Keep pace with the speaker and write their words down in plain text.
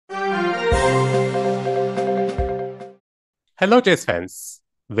Hello chess fans,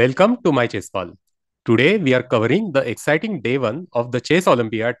 welcome to MyChessPal. Today we are covering the exciting day 1 of the Chess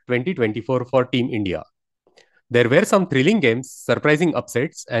Olympiad 2024 for Team India. There were some thrilling games, surprising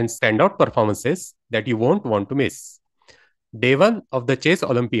upsets and standout performances that you won't want to miss. Day 1 of the Chess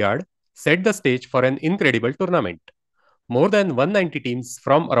Olympiad set the stage for an incredible tournament. More than 190 teams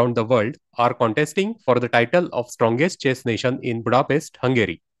from around the world are contesting for the title of strongest chess nation in Budapest,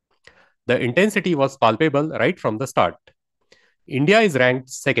 Hungary. The intensity was palpable right from the start. India is ranked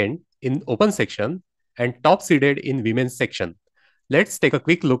second in open section and top seeded in women's section. Let's take a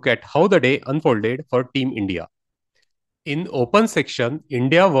quick look at how the day unfolded for Team India. In open section,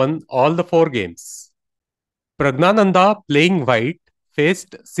 India won all the 4 games. Pragnananda, playing white,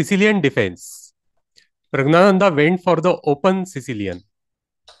 faced Sicilian defense. Pragnananda went for the open Sicilian.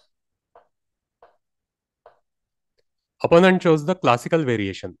 Opponent chose the classical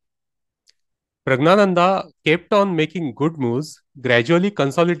variation. Pragnananda kept on making good moves, gradually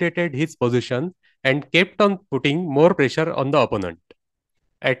consolidated his position, and kept on putting more pressure on the opponent.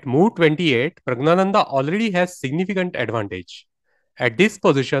 At move 28, Pragnananda already has significant advantage. At this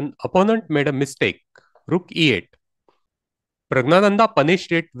position, opponent made a mistake, rook e8. Pragnananda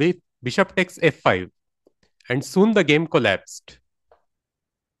punished it with bishop takes f5, and soon the game collapsed.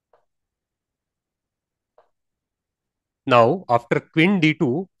 Now, after queen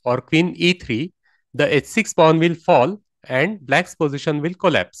d2 or queen e3, the h6 pawn will fall and black's position will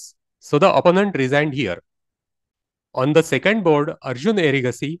collapse. So the opponent resigned here. On the second board, Arjun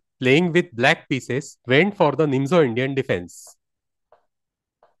Erigasi, playing with black pieces, went for the Nimzo-Indian defense.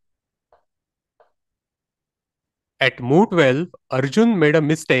 At move 12, Arjun made a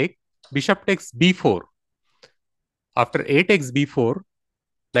mistake, bishop takes b4. After a takes b4,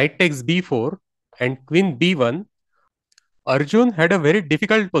 knight takes b4 and queen b1, Arjun had a very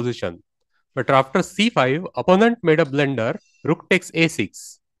difficult position. But after c5, opponent made a blunder, rook takes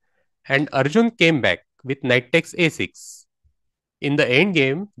a6. And Arjun came back with knight takes a6. In the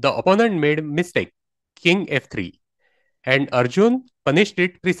endgame, the opponent made a mistake, king f3. And Arjun punished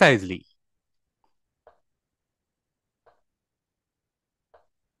it precisely.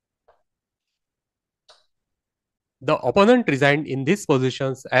 The opponent resigned in these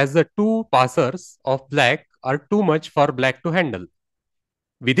positions as the two passers of black are too much for black to handle.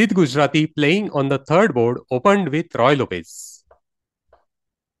 Vidit Gujarati, playing on the third board, opened with Roy Lopez.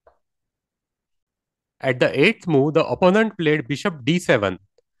 At the 8th move, the opponent played bishop d7,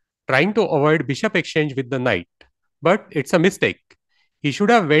 trying to avoid bishop exchange with the knight. But it's a mistake. He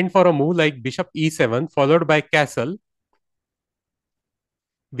should have went for a move like bishop e7 followed by castle.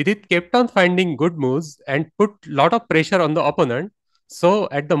 Vidit kept on finding good moves and put lot of pressure on the opponent. So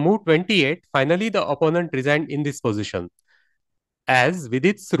at the move 28, finally the opponent resigned in this position. As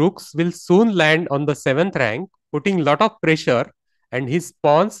Vidit's rooks will soon land on the 7th rank, putting lot of pressure, and his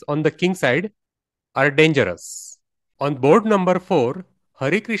pawns on the king side are dangerous. On board number 4,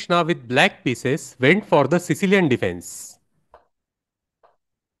 Hari Krishna with black pieces went for the Sicilian defense.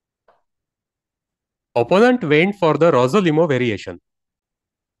 Opponent went for the Rosolimo variation.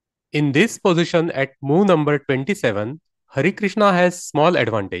 In this position at move number 27, Hari Krishna has small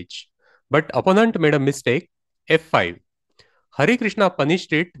advantage, but opponent made a mistake, f5. Hari Krishna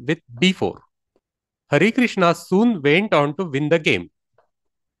punished it with b4. Hari Krishna soon went on to win the game.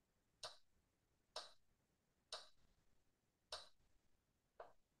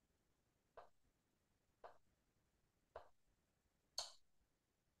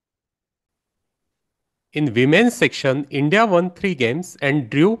 In women's section, India won 3 games and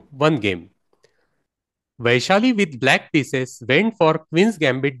drew 1 game. Vaishali with black pieces went for Queen's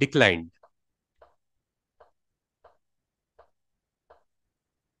Gambit declined.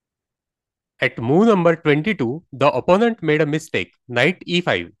 At move number 22, the opponent made a mistake, knight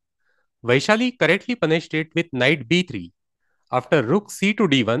e5. Vaishali correctly punished it with knight b3. After rook c to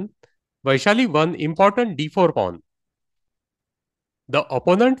d1, Vaishali won important d4 pawn. The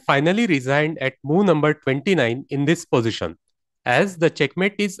opponent finally resigned at move number 29 in this position, as the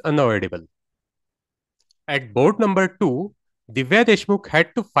checkmate is unavoidable. At board number 2, Divya Deshmukh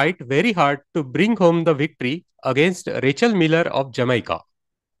had to fight very hard to bring home the victory against Rachel Miller of Jamaica.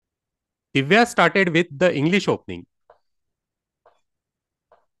 Divya started with the English opening.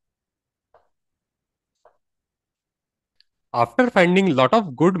 After finding lot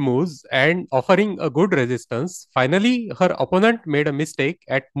of good moves and offering a good resistance, finally her opponent made a mistake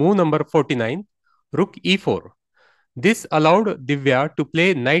at move number 49, rook e4. This allowed Divya to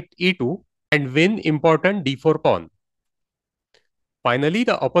play knight e2 and win important d4 pawn. Finally,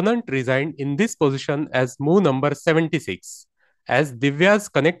 the opponent resigned in this position as move number 76, as Divya's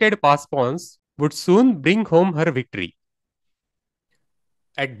connected pass pawns would soon bring home her victory.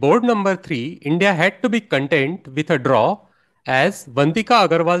 At board number 3, India had to be content with a draw as Vantika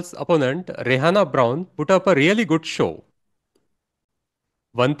Agarwal's opponent Rehana Brown put up a really good show.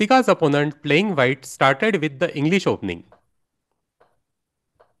 Vantika's opponent playing white started with the English opening.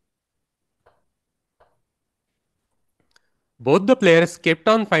 Both the players kept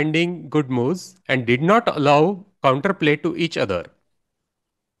on finding good moves and did not allow counterplay to each other.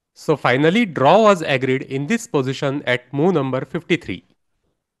 So finally draw was agreed in this position at move number 53.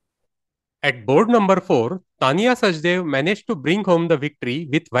 At board number 4, Tania Sajdev managed to bring home the victory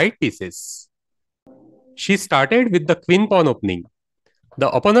with white pieces. She started with the queen pawn opening. The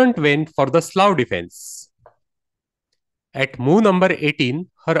opponent went for the Slav defense. At move number 18,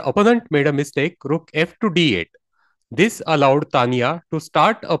 her opponent made a mistake, rook f to d8. This allowed Tania to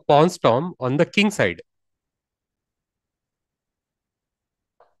start a pawn storm on the king side.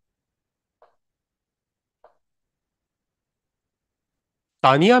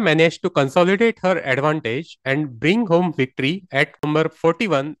 Tania managed to consolidate her advantage and bring home victory at number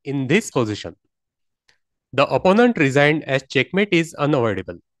 41 in this position. The opponent resigned as checkmate is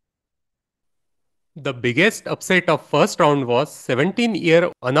unavoidable. The biggest upset of first round was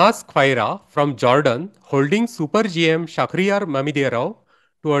 17-year Anas Khwaira from Jordan holding Super GM Shakhriyar Mamidiyarov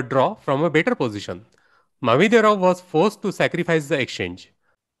to a draw from a better position. Mamidiyarov was forced to sacrifice the exchange,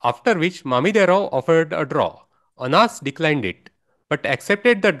 after which Mamidiyarov offered a draw. Anas declined it, but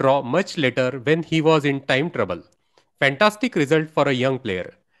accepted the draw much later when he was in time trouble. Fantastic result for a young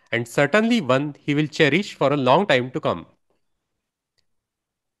player, and certainly one he will cherish for a long time to come.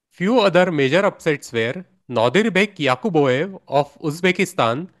 Few other major upsets were Nadirbek Yakuboev of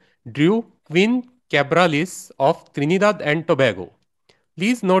Uzbekistan drew Queen Cabralis of Trinidad and Tobago.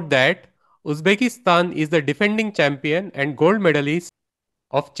 Please note that Uzbekistan is the defending champion and gold medalist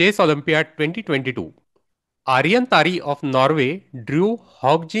of Chess Olympiad 2022. Aryan Tari of Norway drew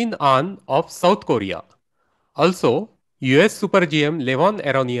Hogjin An of South Korea. Also, US Super GM Levon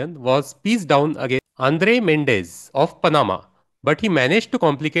Aronian was pieced down against Andre Mendez of Panama, but he managed to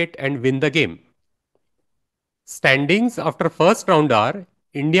complicate and win the game. Standings after first round are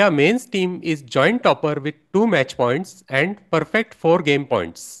India men's team is joint topper with 2 match points and perfect 4 game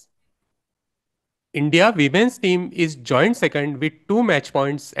points. India women's team is joint second with 2 match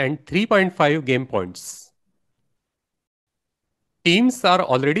points and 3.5 game points. Teams are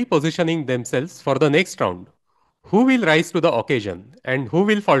already positioning themselves for the next round. Who will rise to the occasion and who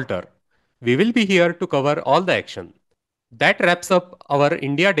will falter? We will be here to cover all the action. That wraps up our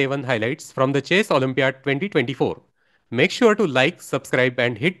India Day 1 highlights from the Chess Olympiad 2024. Make sure to like, subscribe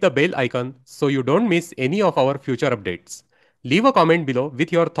and hit the bell icon so you don't miss any of our future updates. Leave a comment below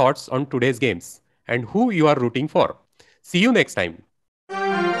with your thoughts on today's games and who you are rooting for. See you next time.